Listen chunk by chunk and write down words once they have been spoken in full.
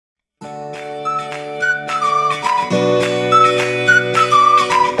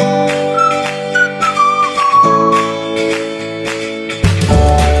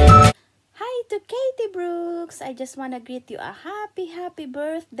I just want to greet you a happy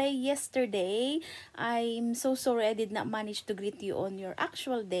birthday yesterday. I'm so sorry I did not manage to greet you on your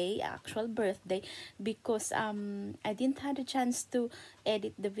actual birthday, because I didn't have a chance to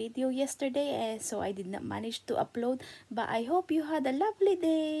edit the video yesterday, so I did not manage to upload. But I hope you had a lovely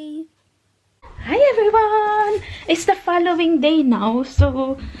day. Hi everyone! It's the following day now,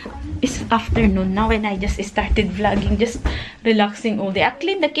 so it's afternoon now, and I just started vlogging, just relaxing all day. I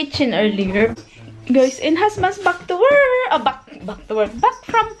cleaned the kitchen earlier, guys, and husband's back to work, back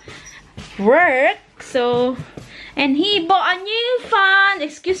from work. So, and he bought a new fan.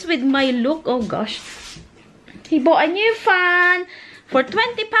 Excuse with my look, oh gosh. He bought a new fan for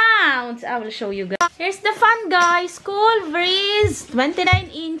 20 pounds. I will show you guys. Here's the fan, guys. Cool breeze,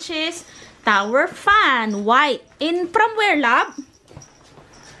 29 inches. Tower fan, white. From where, love?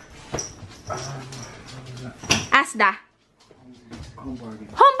 Asda. Home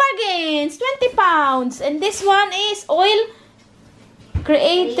Bargains, 20 pounds. And this one is Oil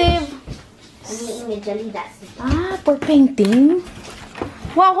Creative. For painting.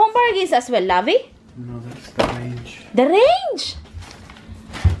 Wow, Home Bargains as well, Lovey? No, that's the range. The range?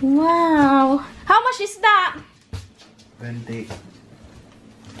 Wow. How much is that?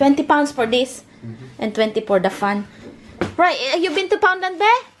 20 pounds for this, and 20 for the fan. Right, you been to Poundland, Be?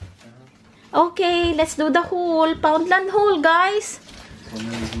 Okay, let's do the haul. Poundland haul, guys.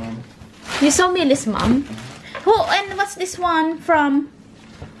 Millie's mom. You saw Millie's mom? Who, and what's this one from?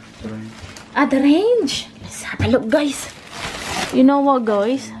 The range. The range. Let's have a look, guys. You know what,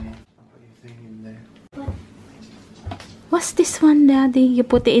 guys? What's this one, Daddy? You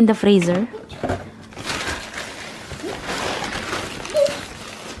put it in the freezer?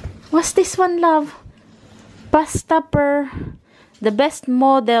 What's this one, love? Pasta per the best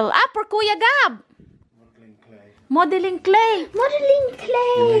model. For Kuya Gab. Modeling clay. Modeling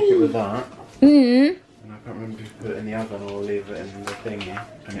clay. You make it with that. And I can't remember if you put it in the oven or leave it in the thingy,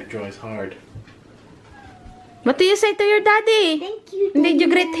 and it dries hard. What do you say to your daddy? Thank you. Did you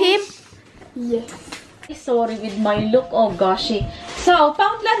greet him? Yes. Sorry with my look. Oh goshy. So,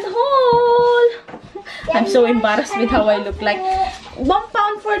 Poundland haul. I'm so embarrassed with how I look like.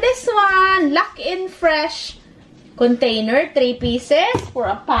 £1 for this one. Lock in fresh container. 3 pieces for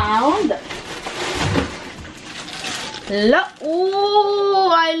 £1.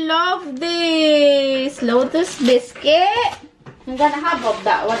 Oh, I love this. Lotus biscuit. I'm gonna have of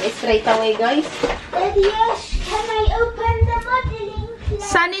that one straight away, guys. Yes, can I open the modeling clay?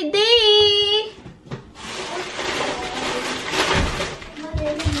 Sunny day.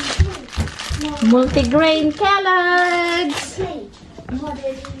 Multigrain Kellogg's.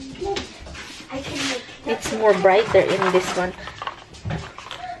 It's more brighter in this one.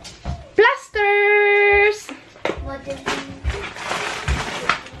 Plasters.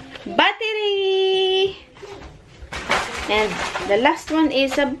 Battery. And the last one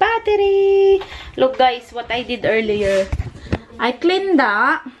is a battery. Look, guys, what I did earlier. I cleaned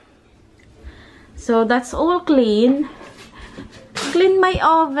that. So that's all clean. Clean my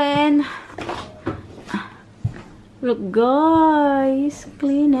oven. Look, guys,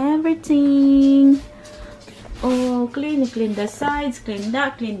 clean everything. Oh, clean the sides, clean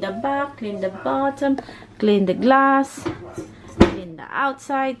that, clean the back, clean the bottom, clean the glass, clean the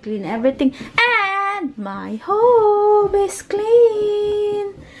outside, clean everything, and my home is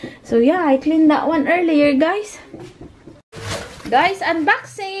clean. So yeah, I cleaned that one earlier, guys. Guys,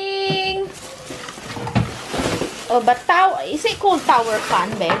 unboxing. Oh, but is it called tower fan,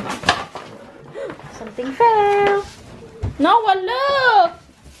 babe? Something fell. No one, look.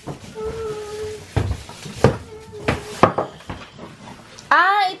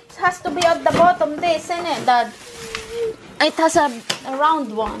 It has to be at the bottom. This, isn't it, Dad? It has a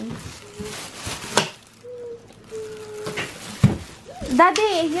round one.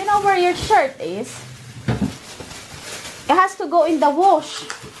 Daddy, you know where your shirt is? It has to go in the wash.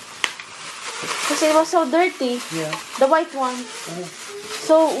 Because it was so dirty. Yeah. The white one.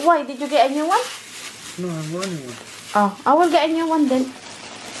 So, why? Did you get a new one? No, I'm running one. Oh, I will get a new one then.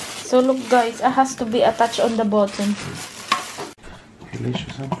 So, look, guys. It has to be attached on the bottom.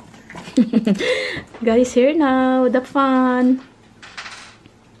 Delicious, huh? Guys, here now. The fun.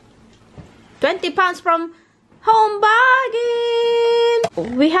 20 pounds from Home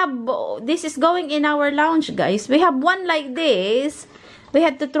Bargain. We have, this is going in our lounge, guys. We have one like this. We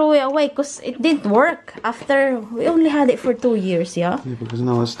had to throw it away because it didn't work after, we only had it for 2 years, yeah? Yeah, because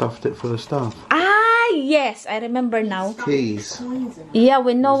Noah stuffed it full of stuff. Yes, I remember now. Keys. Yeah,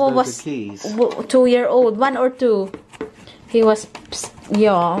 when Noah was 2-year-old, 1 or 2. He was,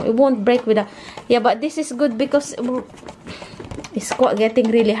 yeah, it won't break with a, yeah, but this is good because it's getting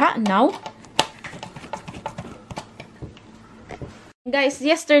really hot now. Guys,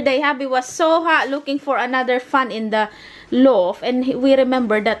 yesterday Happy was so hot looking for another fan in the loft, and we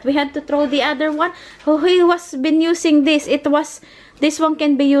remember that we had to throw the other one. He was been using this. This one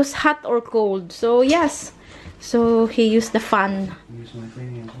can be used hot or cold. So yes, so he used the fan. Use my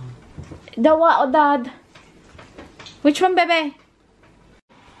thingy as well. The what, Dad? Which one, baby?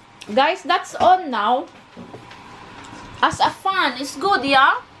 Guys, that's on now. As a fan, it's good,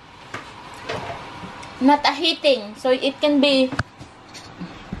 yeah. Not a heating, so it can be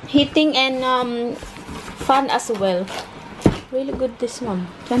heating and fun as well. Really good, this one.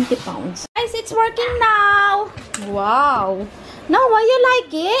 20 pounds. Guys, it's working now. Wow. Now, why you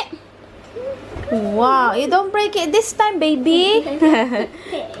like it? Wow. You don't break it this time, baby.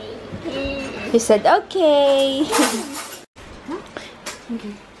 He said, okay.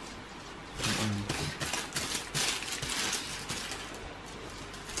 Okay.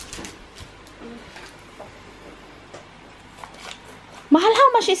 Mahal,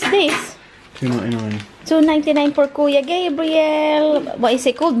 how much is this? $2.99. $2.99 for Kuya Gabriel. What is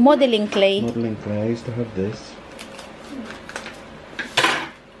it called? Modeling clay. Modeling clay. I used to have this.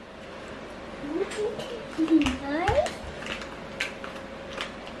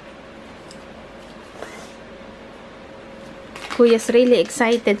 Kuya's really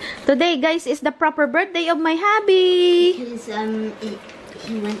excited. Today, guys, is the proper birthday of my hubby. Because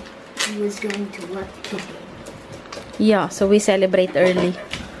he was going to work today. Yeah, so we celebrate early.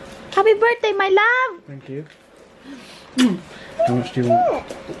 Happy birthday, my love! Thank you. How much do you want?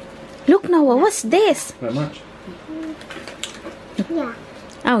 Look, Noah, what's this? That much? Yeah.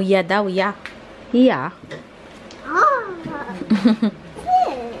 Oh, yeah, that, yeah. Yeah. Oh.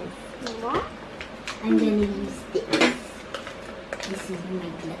 What? I'm gonna use this. This is my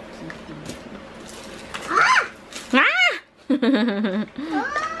lucky thing. Ah!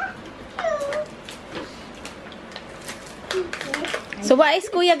 So, what is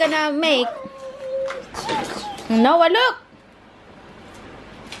Kuya gonna make? Noah, look!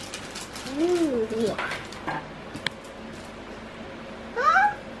 Yeah.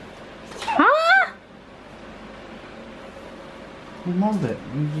 Huh? You mold it.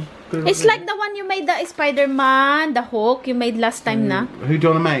 You just go It's like the one you made, the Spider-Man, the Hulk you made last time na. Who do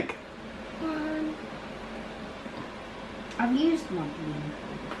you want to make? I've used one.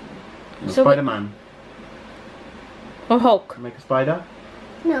 So Spider-Man. Or Hulk. Make a spider?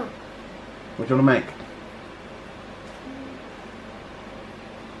 No. What do you want to make?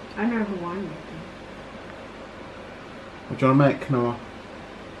 I never wanted What do you want to make, Noah?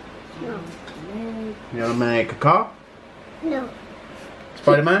 No. You want to make a car? No.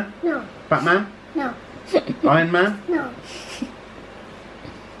 Spider-Man? No. Batman? No. Iron Man? No.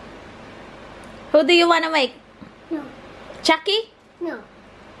 Who do you want to make? No. Chucky? No.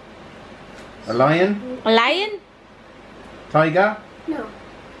 A lion? A lion? Tiger? No.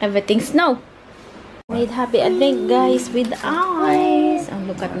 Everything's no. Made Happy a drink, guys, with eyes. Oh,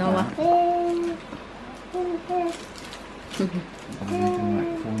 look at Noah. You can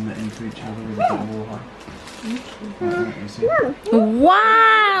like form it into each other with a bit of water. Like, you see?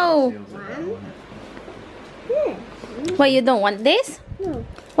 Wow! Seals it better, won't it? Why, you don't want this? No.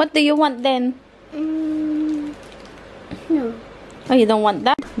 What do you want then? No. Oh, you don't want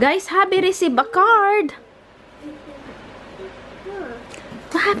that? Guys, Happy received a card.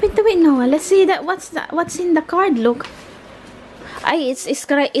 What happened to it, Noah? Let's see that. What's in the card? Look. Ay, it's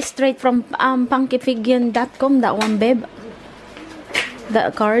straight from punkyfigian.com. That one, babe.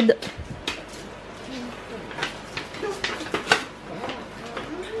 The card.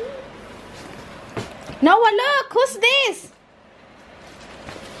 Noah, look! Who's this?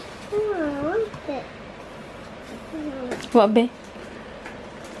 What, be?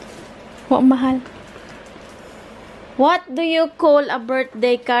 What, mahal? What do you call a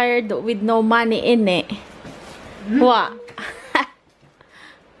birthday card with no money in it? What?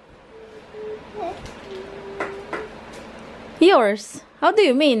 Yours? How do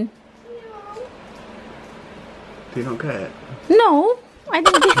you mean? Do you not get it? No, I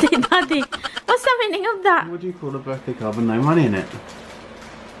didn't get it, Daddy. What's the meaning of that? What do you call a birthday card with no money in it?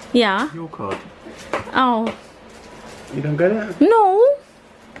 Yeah. Your card. Oh. You don't get it? No.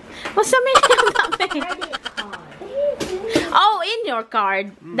 What's the meaning of that, babe? Oh, in your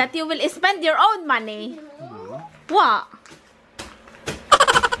card. That you will spend your own money. What?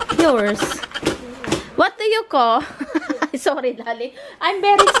 Yours. What do you call? Sorry, Lali. I'm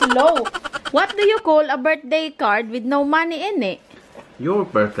very slow. What do you call a birthday card with no money in it? Your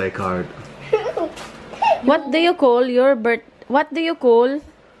birthday card. What do you call your What do you call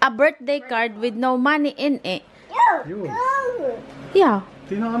a birthday card with no money in it? Yours. Yeah.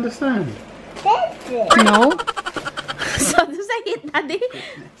 Do you not understand? No. So say it, Daddy.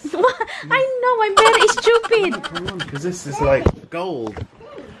 I know, I'm very stupid. Come on, because this is like gold.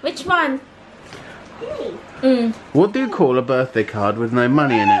 Which one? What do you call a birthday card with no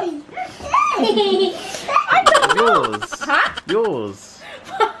money in it? I don't know. Yours. Huh? Yours.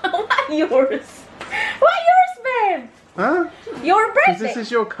 Why yours? Why yours, babe? Huh? Your Because birthday. this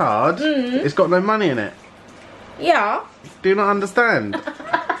is your card. It's got no money in it. Yeah. Do you not understand? No!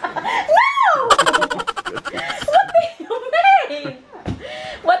 What do you mean?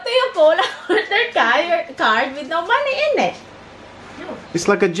 What do you call a birthday card with no money in it? It's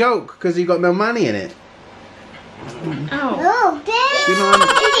like a joke because you got no money in it. Oh. Oh, Do you know what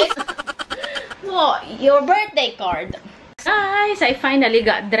Well, your birthday card. Guys, I finally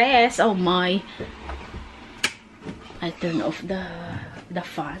got dressed. Oh my. I turned off the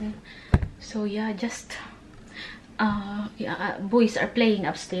fan. So yeah, just boys are playing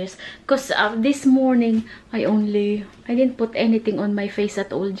upstairs. Cause this morning I didn't put anything on my face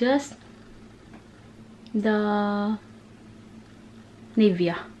at all. Just the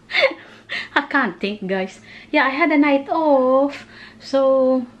Nivea. I can't think, guys. Yeah, I had a night off.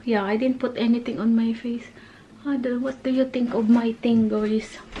 So yeah, I didn't put anything on my face. What do you think of my thing,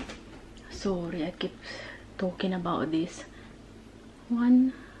 guys? Sorry, I keep talking about this.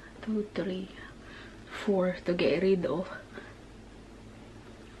 1, 2, 3, 4 to get rid of.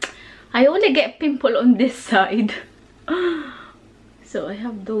 I only get pimple on this side. So I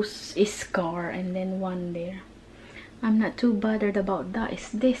have those scar and then one there. I'm not too bothered about that.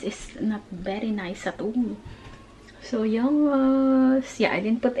 This is not very nice at all. So yes, yeah, I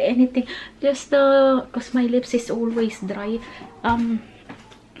didn't put anything. Just cause my lips is always dry.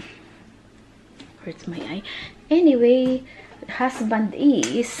 Hurts my eye. Anyway, husband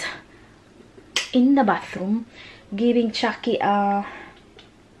is in the bathroom giving Chucky a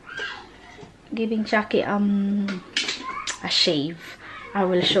shave. I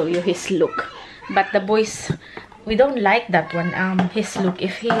will show you his look. But the boys, we don't like that one, his look,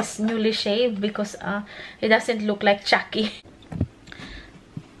 if he is newly shaved, because he doesn't look like Chucky.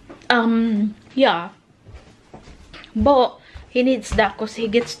 Yeah, but he needs that because he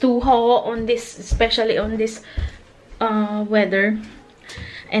gets too hot on this, especially on this weather.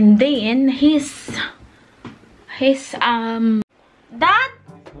 And then his that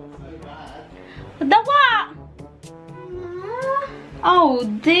the what? Oh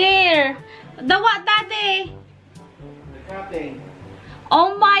dear, the what, Daddy?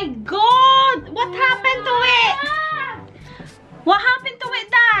 Oh my God! What happened to it? What happened to it,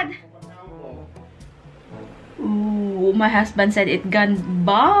 Dad? Ooh, my husband said it gone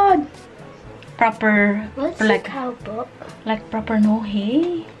bad. Proper, What's like the cow book? like proper no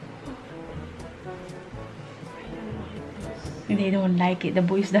hay. They don't like it. The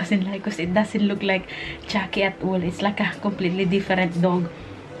boys doesn't like because it doesn't look like Chucky at all. It's like a completely different dog.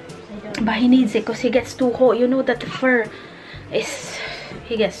 But he needs it because he gets too hot. You know that the fur is,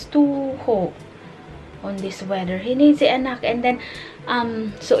 he gets too hot on this weather. He needs it, anak, and then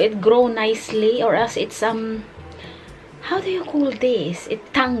so it grow nicely, or else it's how do you call this?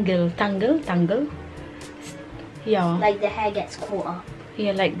 It tangle. Yeah. Like the hair gets caught up.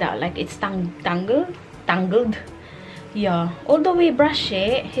 Yeah, like that. Like it's tangled. Yeah. Although we brush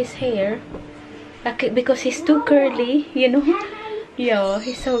it, his hair, like, because he's too curly, you know. Yeah,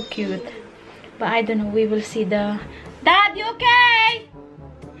 he's so cute. But I don't know, we will see the... Dad, you okay?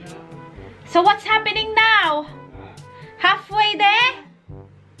 So what's happening now? Halfway there?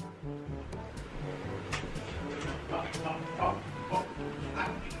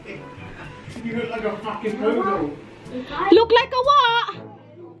 You look like a fucking poodle. Look like a what?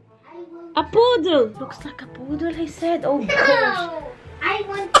 A poodle. Looks like a poodle, he said. Oh gosh. No! I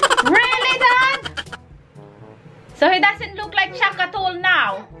want to... Really, Dad? So he doesn't look like Chuck at all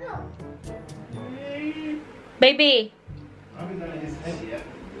now? Baby. I haven't done his head yet.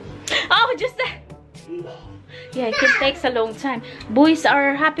 Oh, just that. Yeah, it takes a long time. Boys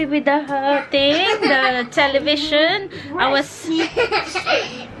are happy with the thing, the television. I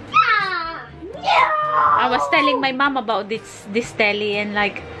was telling my mom about this telly, and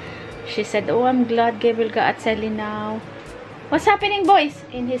like she said, oh, I'm glad Gabriel got a telly now. What's happening, boys?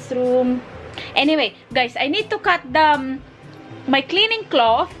 In his room. Anyway, guys, I need to cut my cleaning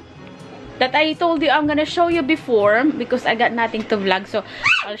cloth that I told you I'm gonna show you before, because I got nothing to vlog, so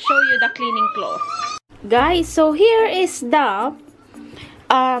I'll show you the cleaning cloth. Guys, so here is the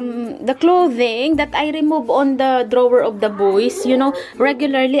clothing that I remove on the drawer of the boys. You know,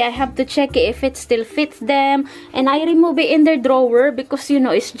 regularly I have to check if it still fits them, and I remove it in their drawer because, you know,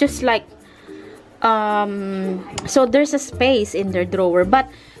 it's just like so there's a space in their drawer. But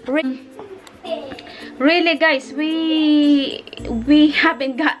really guys, we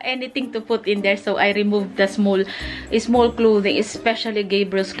haven't got anything to put in there, so I removed the small clothing, especially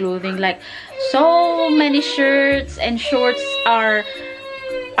Gabriel's clothing. Like, so many shirts and shorts are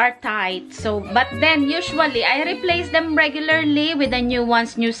tight. So, but then usually I replace them regularly with the new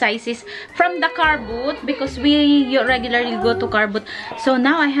ones, new sizes from the car boot, because we regularly go to car boot. So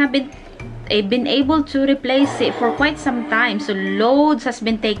now I haven't been able to replace it for quite some time. So loads has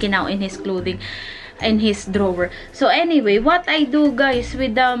been taken out in his clothing, in his drawer. So anyway, what I do guys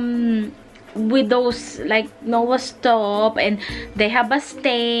with those like Noah's top, and they have a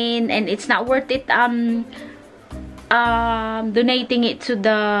stain and it's not worth it donating it to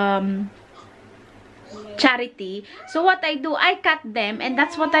the charity. So what I do, I cut them, and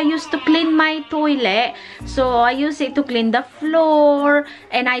that's what I use to clean my toilet. So I use it to clean the floor,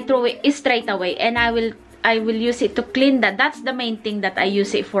 and I throw it straight away, and I will use it to clean that. That's the main thing that I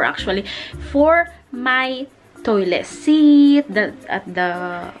use it for, actually, for my toilet seat, at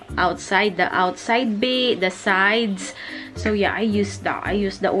the outside bit, the sides. So yeah, I use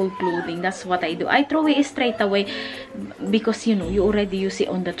the old clothing. That's what I do. I throw it straight away because, you know, you already use it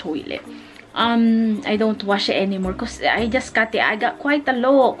on the toilet. I don't wash it anymore because I just cut it. I got quite a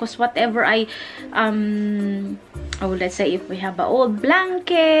lot because whatever let's say if we have an old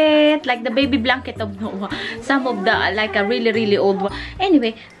blanket, like the baby blanket of Noah, some of the, like a really old one.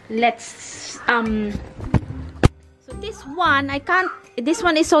 Anyway, let's so this one, this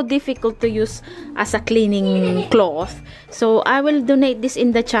one is so difficult to use as a cleaning cloth. So I will donate this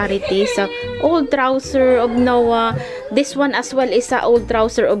in the charity. So old trouser of Noah. This one as well is a old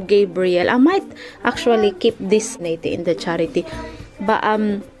trouser of Gabriel. I might actually keep this in the charity. But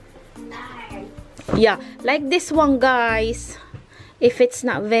yeah, like this one guys, if it's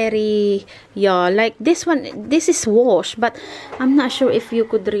not very, yeah, like this one, this is washed, but I'm not sure if you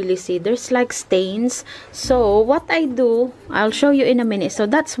could really see, there's like stains. So what I do, I'll show you in a minute. So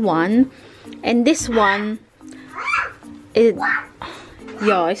that's one, and this one,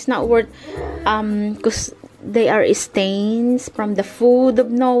 yeah, it's not worth, because they are stains from the food of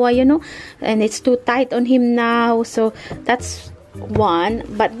Noah, you know, and it's too tight on him now. So that's one.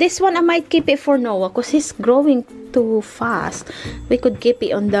 But this one I might keep it for Noah because he's growing too fast. We could keep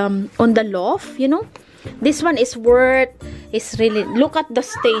it on the loft, you know. This one is worth, it's really, look at the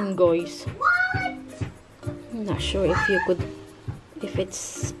stain guys. I'm not sure if you could, if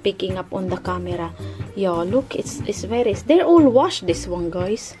it's picking up on the camera. Yeah, look, it's very, they're all washed, this one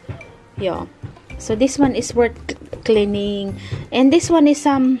guys. Yeah, so this one is worth cleaning, and this one is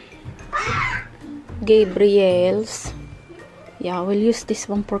Gabriel's. Yeah, we'll use this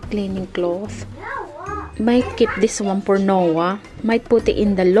one for cleaning cloth. Might keep this one for Noah. Might put it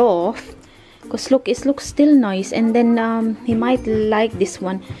in the loft. Because look, it looks still nice. And then he might like this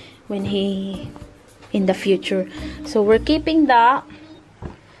one when he, in the future. So we're keeping that.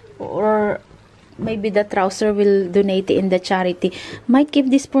 Or maybe the trouser will donate it in the charity. Might keep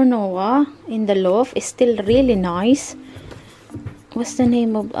this for Noah in the loft. It's still really nice. What's the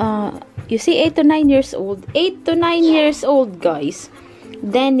name of, you see, 8 to 9 years old. 8 to 9 years old, guys.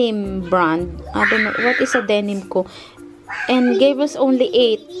 Denim brand. I don't know. What is a denim ko? And gave us only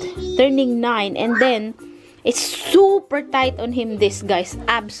 8. Turning 9. And then, it's super tight on him, this, guys.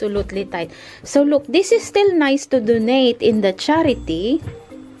 Absolutely tight. So, look. This is still nice to donate in the charity.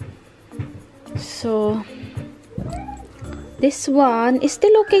 So, this one is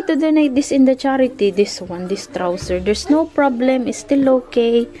still okay to donate this in the charity. This one, this trouser. There's no problem. It's still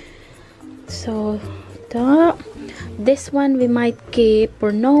okay. So, this one we might keep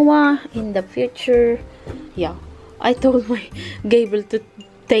for Noah in the future. Yeah, I told my Gabriel to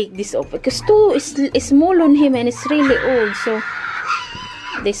take this off because too is small on him and it's really old. So,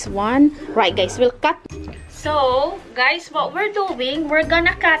 this one. Right, guys, we'll cut. So, guys, what we're doing, we're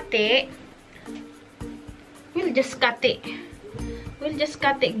gonna cut it. We'll just cut it. We'll just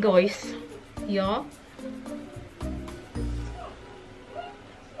cut it, guys. Yeah.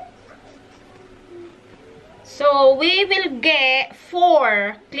 So, we will get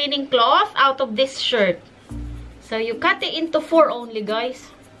 4 cleaning cloth out of this shirt. So, you cut it into 4 only, guys.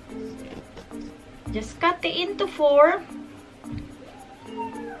 Just cut it into 4.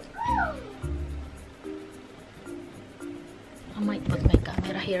 I might put my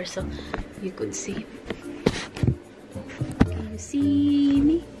camera here so you could see. Can you see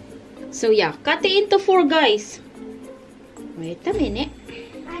me? So, yeah. Cut it into 4, guys. Wait a minute.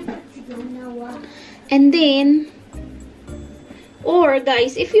 And then, or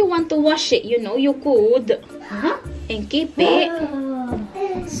guys, if you want to wash it, you know, you could. And keep it.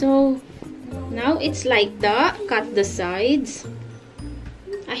 So, now it's like that. Cut the sides.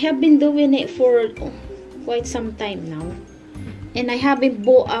 I have been doing it for quite some time now. And I haven't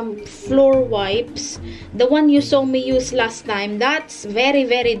bought floor wipes. The one you saw me use last time, that's very,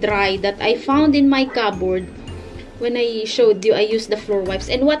 very dry, that I found in my cupboard. When I showed you, I used the floor wipes.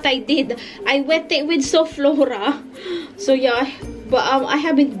 And what I did, I wet it with Soflora. So yeah, but I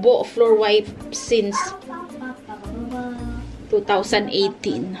haven't bought floor wipes since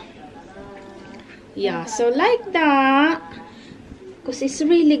 2018. Yeah, so like that. Because it's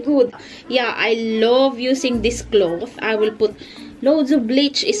really good. Yeah, I love using this cloth. I will put loads of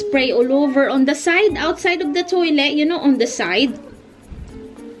bleach spray all over on the side, outside of the toilet, you know, on the side.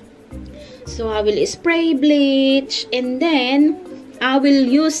 So I will spray bleach, and then I will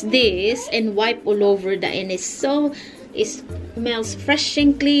use this and wipe all over the, and it smells fresh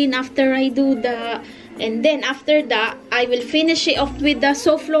and clean after I do that. And then after that, I will finish it off with the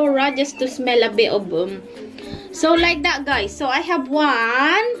Soflora just to smell a bit of so like that, guys. So I have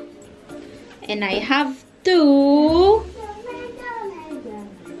 1 and I have 2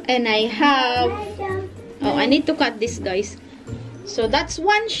 and I have, oh, I need to cut this, guys. So that's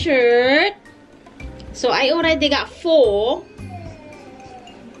 1 shirt. So I already got 4.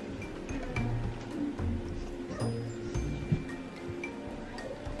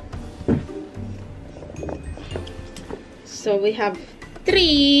 So we have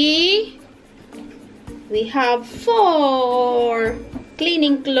 3. We have 4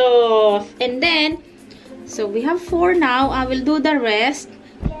 cleaning cloth. And then, so we have 4 now. I will do the rest.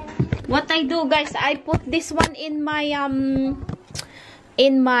 What I do, guys, I put this one in my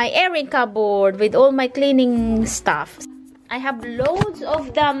airing cupboard with all my cleaning stuff. I have loads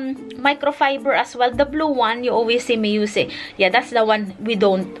of the microfiber as well. The blue one, you always see me using. Yeah, that's the one we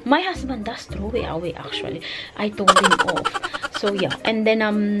don't. My husband does throw it away, actually. I told him off. So yeah, and then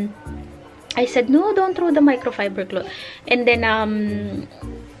I said, no, don't throw the microfiber cloth. And then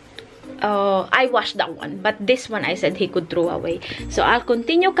I washed that one, but this one I said he could throw away. So I'll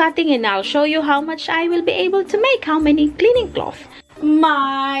continue cutting and I'll show you how much I will be able to make, how many cleaning cloth.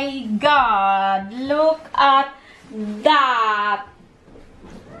 My God, look at that.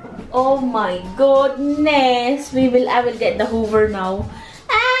 Oh my goodness. I will get the Hoover now.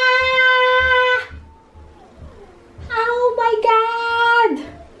 Ah! Oh my God.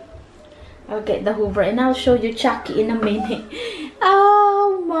 I'll get the Hoover and I'll show you Chucky in a minute.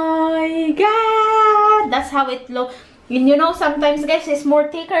 Oh my God. That's how it looks. You know, sometimes, guys, it's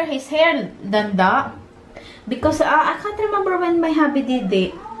more thicker his hair than that. Because I can't remember when my hubby did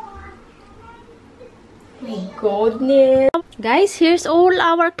it. My goodness. Guys, here's all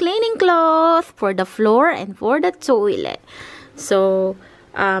our cleaning cloth for the floor and for the toilet. So,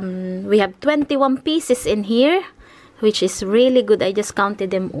 we have 21 pieces in here, which is really good. I just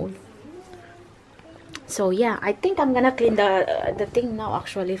counted them all. So yeah, I think I'm gonna clean the thing now,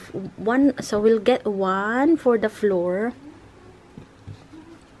 actually. So we'll get 1 for the floor.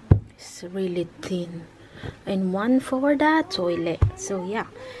 It's really thin. And 1 for the toilet. So yeah,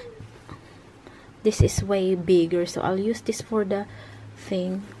 this is way bigger, so I'll use this for the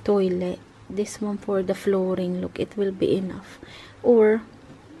toilet. This one for the flooring. Look, it will be enough. Or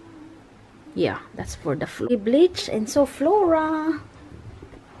yeah, that's for the floor. Bleach and Soflora.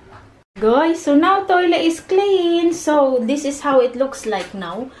 Guys, so now toilet is clean. So this is how it looks like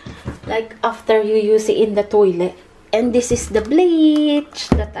now, like after you use it in the toilet. And this is the bleach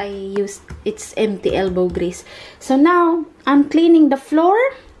that I used. It's empty elbow grease. So now I'm cleaning the floor.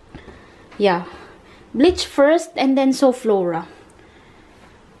 Yeah, bleach first and then Soflora.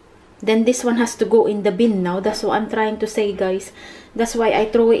 Then this one has to go in the bin now. That's what I'm trying to say, guys. That's why I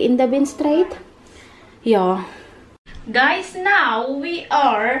throw it in the bin straight. Yeah. Guys, now we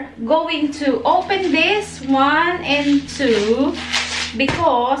are going to open this 1 and 2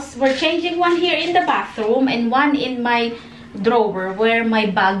 because we're changing 1 here in the bathroom and 1 in my drawer where my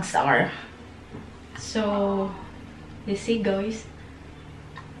bags are. So, you see, guys.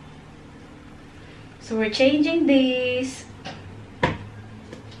 So we're changing this,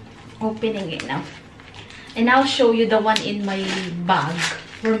 opening it now, and I'll show you the one in my bag,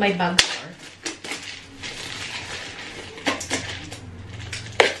 where my bags are.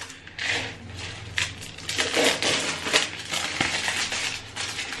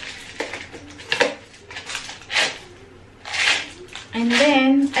 And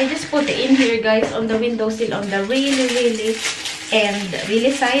then I just put it in here, guys, on the windowsill, on the really end,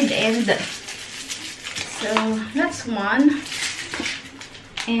 really side end. So that's 1.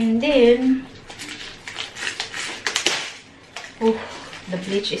 And then, oh, the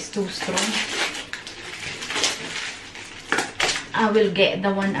bleach is too strong. I will get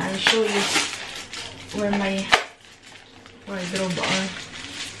the one. I'll show you where my wardrobe are.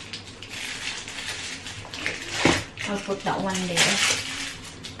 I'll put that one there.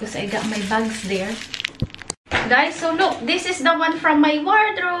 Because I got my bags there. Guys, so look, this is the one from my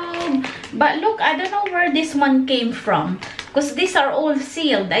wardrobe. But look, I don't know where this one came from. Because these are all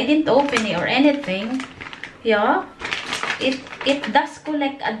sealed. I didn't open it or anything. Yeah. It does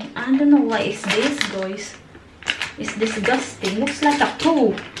collect, I don't know what is this, guys. It's disgusting. Looks like a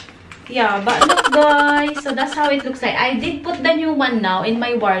poo. Yeah, but look, guys. So that's how it looks like. I did put the new one now in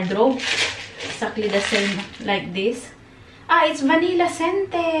my wardrobe. Exactly the same like this. Ah, it's vanilla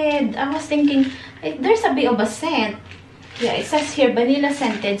scented. I was thinking, there's a bit of a scent. Yeah, it says here vanilla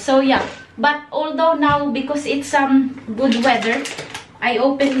scented. So yeah, but although now because it's good weather, I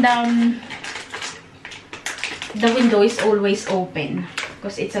opened the window is always open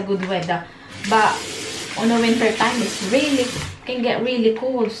because it's a good weather. But on the winter time, it's really can get really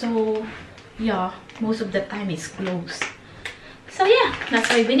cold. So yeah, most of the time it's closed. So yeah, that's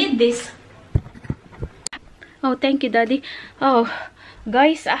why we need this. Oh, thank you, Daddy. Oh,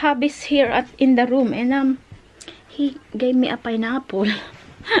 guys, I have this here in the room, and he gave me a pineapple.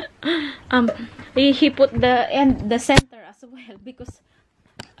 He put the center as well because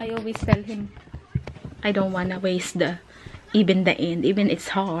I always tell him I don't wanna waste even the end, even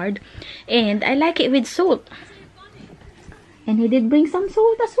it's hard, and I like it with salt. And he did bring some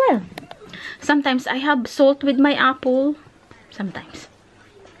salt as well. Sometimes I have salt with my apple, sometimes.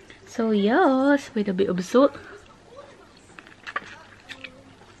 So yes, with a bit of salt.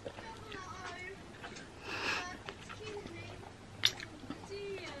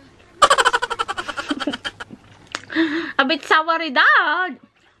 A bit sour, Dad.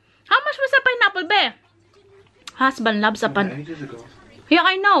 How much was a pineapple, be? Husband loves a pineapple. Yeah,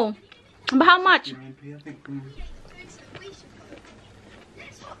 I know. But how much?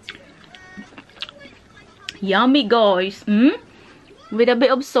 Yummy, guys. With a bit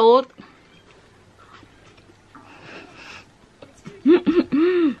of salt.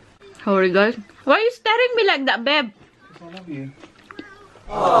 Sorry, guys. Why are you staring me like that, babe? I love you.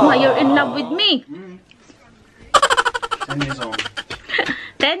 Why, you're in love with me? 10 years on.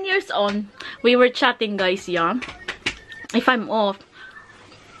 10 years on. We were chatting, guys, yeah. If I'm off.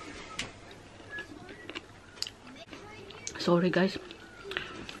 Sorry, guys.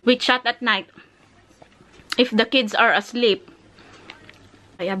 We chat at night. If the kids are asleep.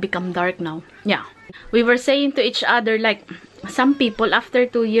 I have become dark now. Yeah. We were saying to each other, like, some people, after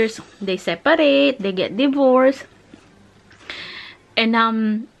 2 years, they separate, they get divorced.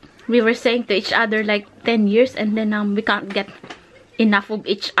 And, we were saying to each other, like, 10 years, and then, we can't get enough of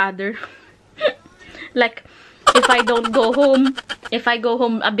each other. Like, if I don't go home, if I go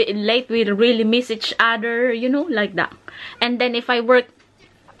home a bit late, we really miss each other, you know, like that. And then if I work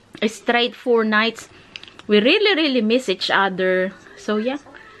straight 4 nights, we really, really miss each other. So, yeah,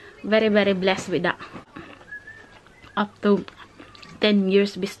 very, very blessed with that. Up to 10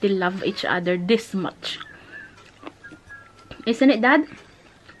 years, we still love each other this much. Isn't it, Dad?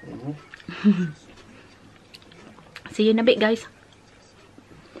 See you in a bit, guys.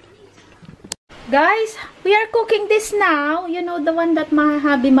 Guys, we are cooking this now. You know, the one that my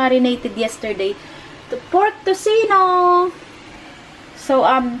hubby marinated yesterday. The pork tocino. So,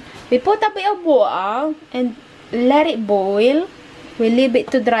 we put a bit of water and let it boil. We leave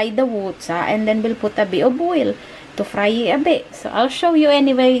it to dry the water, and then we'll put a bit of oil to fry it a bit. So, I'll show you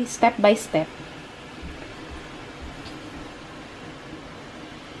anyway, step by step.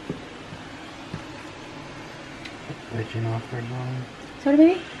 Veg in after as well. Sorry,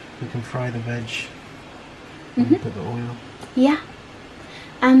 baby? We can fry the veg. And put the oil. Yeah.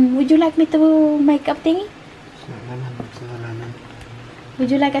 Would you like me to make a thingy? So lemon, so the lemon.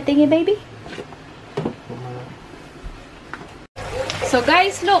 Would you like a thingy, baby? So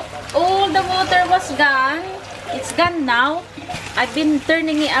guys, look, all the water was gone. It's gone now. I've been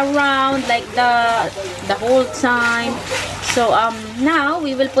turning it around like the whole time. So now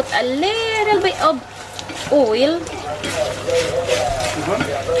we will put a little bit of oil.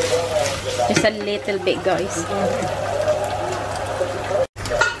 Just a little bit, guys.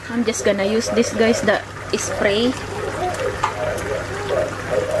 I'm just gonna use this, guys, the spray.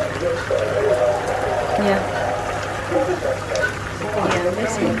 Yeah. Yeah,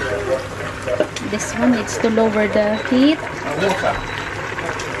 this one. This one needs to lower the heat.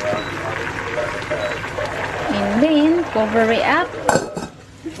 And then cover it up.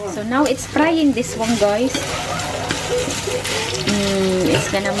 So now it's frying this one, guys.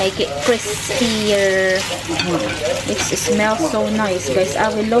 It's gonna make it crispier. It smells so nice, guys. I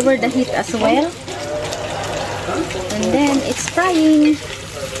will lower the heat as well. And then it's frying.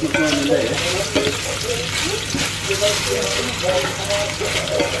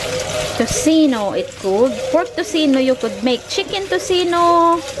 Tocino, it could. Pork tocino, you could make. Chicken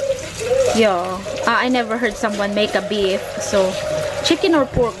tocino. Yeah. I never heard someone make a beef. So, chicken or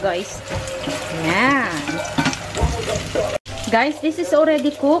pork, guys. Yeah. Guys, this is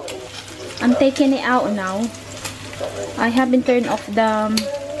already cooked. I'm taking it out now. I haven't turned off the...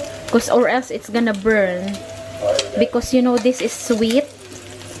 or else it's gonna burn. Because, you know, this is sweet.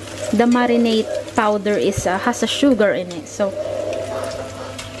 The marinade powder is has a sugar in it. So,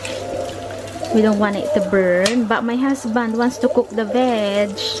 we don't want it to burn. But my husband wants to cook the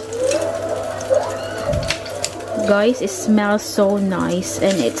veg. Guys, it smells so nice.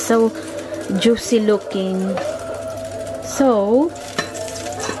 And it's so juicy looking. So,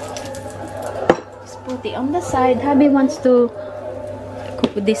 just put it on the side. Hubby wants to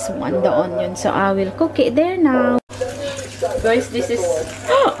cook this one, the onion. So, I will cook it there now. Guys, this is...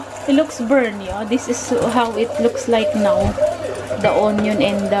 it looks burnt, yeah. This is how it looks like now. The onion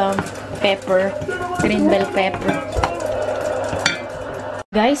and the pepper. Green bell pepper.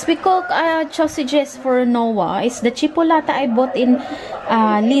 Guys, we cook sausages for Noah. It's the chipolata I bought in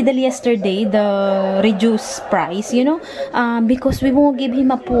Lidl yesterday, the reduced price, you know, because we won't give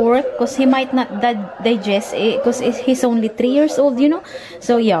him a pork because he might not digest it because he's only 3 years old, you know.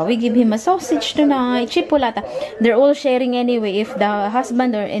 So yeah, we give him a sausage tonight, chipolata. They're all sharing anyway. If the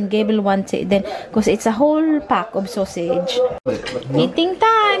husband and Gabriel wants it, then because it's a whole pack of sausage. Eating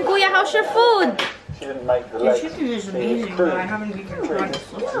time, Kuya. How's your food? She didn't make the The chicken is amazing, but I haven't even tried the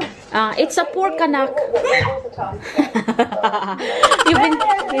sausage. It's a pork anak.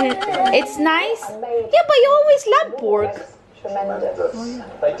 It's nice. Yeah, but you always love pork.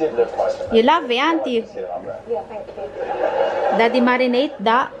 They did look like them. You love it, auntie. Daddy marinate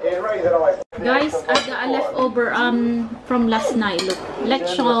that. Guys, I got a leftover from last night. Look,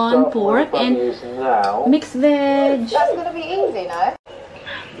 lechon, pork, and mixed veg. That's gonna be easy, no?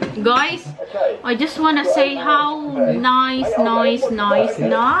 Guys, I just want to say how nice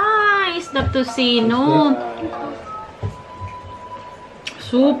the tocino.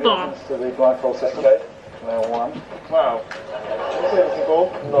 Super. Wow.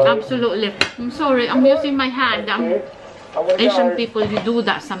 Absolutely. I'm sorry, I'm using my hand. Asian people, you do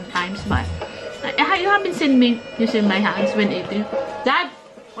that sometimes, but you haven't seen me using my hands when eating. Dad,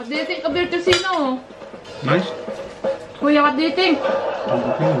 what do you think of your tocino? Nice. Kuya, what do you think? I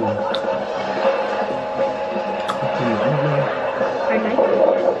like it.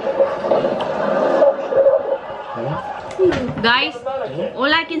 Guys,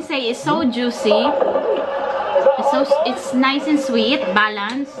 all I can say is so juicy. It's nice and sweet,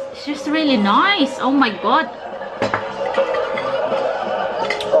 balanced. It's just really nice. Oh my god.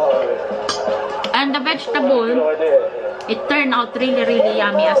 And the vegetable, it turned out really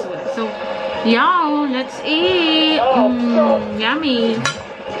yummy as well. So yeah, let's eat. Yummy.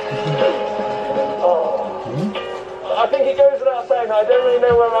 I think it goes without saying that I don't really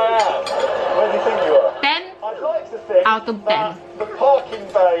know where I am. Where do you think you are? 10 I'd like to think out of 10. the parking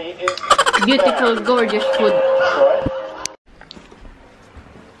bay is Beautiful, gorgeous food. right.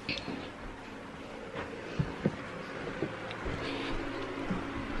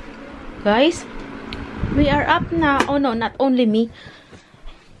 Guys, we are up now. Oh no, not only me.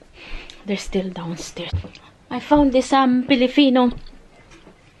 They're still downstairs. I found this Filipino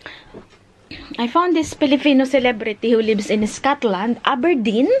celebrity who lives in Scotland,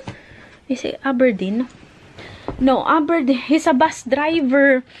 Aberdeen. Is it Aberdeen? No, Aberdeen. He's a bus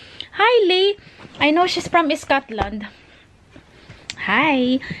driver. Hi, Lee. I know she's from Scotland.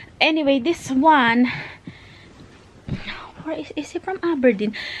 Hi. Anyway, this one, where is he from?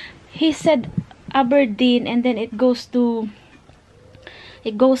 Aberdeen. He said Aberdeen, and then it goes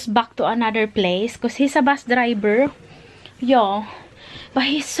back to another place because he's a bus driver. Yeah, but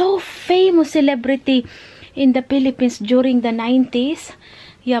he's so famous celebrity in the Philippines during the 90s.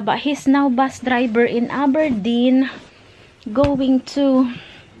 Yeah, but he's now bus driver in Aberdeen, going to...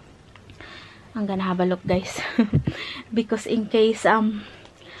 I'm gonna have a look, guys. Because in case I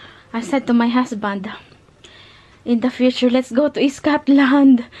said to my husband, in the future, let's go to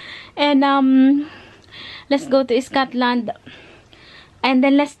Scotland. And let's go to Scotland. And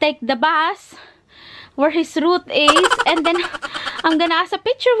then let's take the bus where his route is. And then I'm gonna ask a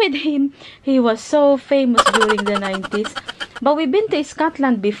picture with him. He was so famous during the 90s. But we've been to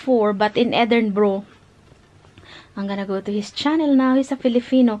Scotland before, but in Edinburgh. I'm gonna go to his channel now. He's a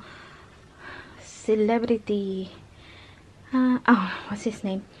Filipino celebrity. Oh, what's his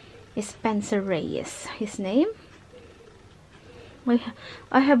name? It's Spencer Reyes. His name? I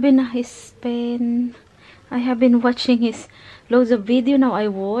have been watching his loads of video now. I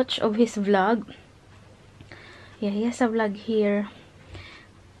watch of his vlog. Yeah, he has a vlog here.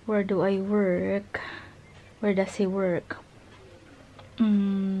 Where do I work? Where does he work?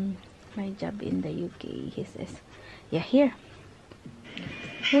 My job in the UK. He says, yeah, here.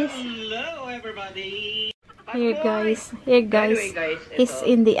 Hello, everybody. Here guys. He's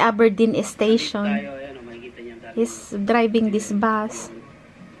in the Aberdeen station. He's driving this bus.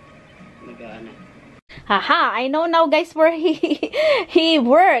 Haha, I know now guys where he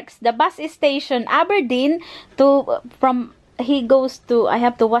works. The bus station Aberdeen he goes to, I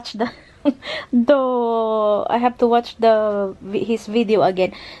have to watch his video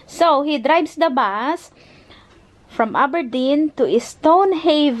again. So he drives the bus from Aberdeen to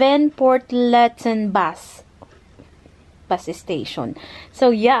Stonehaven Portleton bus station. So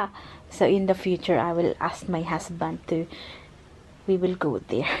yeah, so in the future I will ask my husband to, we will go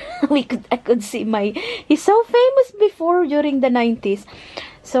there. I could see he's so famous before during the 90s.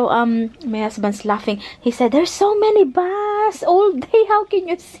 So my husband's laughing. He said there's so many bus all day, how can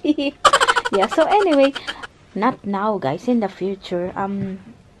you see? Yeah, so anyway, not now guys, in the future.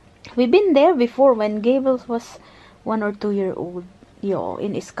 We've been there before when Gables was 1 or 2 year old,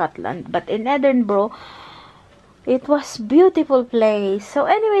 in Scotland, but in Edinburgh it was beautiful place. So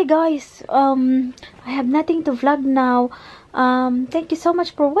anyway guys, I have nothing to vlog now. Thank you so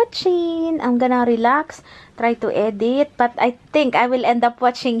much for watching. I'm gonna relax, try to edit, but I think I will end up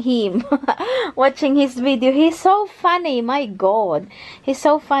watching him. Watching his video. He's so funny, my god, he's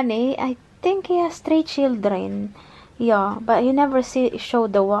so funny. I think he has 3 children. Yeah, but he never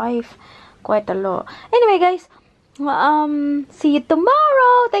showed the wife quite a lot. Anyway guys, see you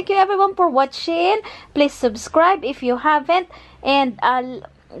tomorrow. Thank you everyone for watching. Please subscribe if you haven't, and I'll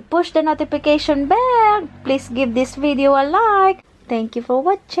push the notification bell. Please give this video a like. Thank you for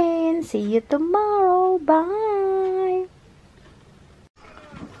watching. See you tomorrow. Bye.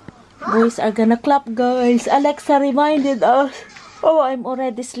 Boys are gonna clap guys. Alexa reminded us. Oh, I'm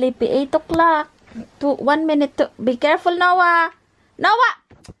already sleepy. 8 o'clock. 1 minute to. Be careful, Noah. Noah!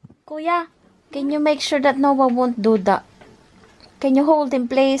 Kuya, can you make sure that Noah won't do that? Can you hold him,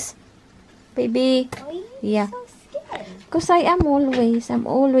 please? Baby. Yeah. Because I'm always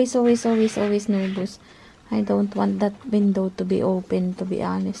nervous. I don't want that window to be open, to be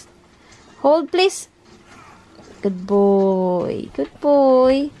honest. Hold, please. Good boy. Good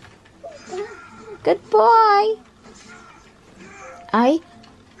boy. Good boy. Ay.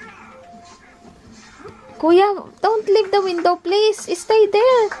 Kuya, don't leave the window, please. Stay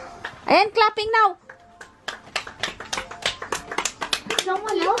there. Ayan, clapping now.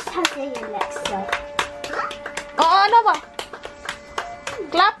 Someone else has a Alexa. Oo, Noah.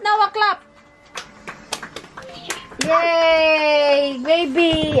 Clap, Noah, clap. Yay!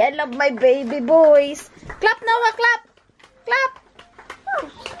 Baby! I love my baby boys. Clap, Noah, clap. Clap.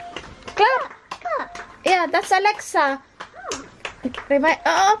 Clap. Yeah, that's Alexa.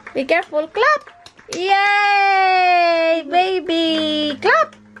 Be careful. Clap. Yay! Baby.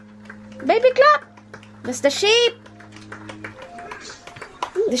 Clap. Baby, clap. That's the sheep.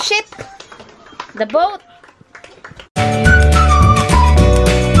 The ship. The boat.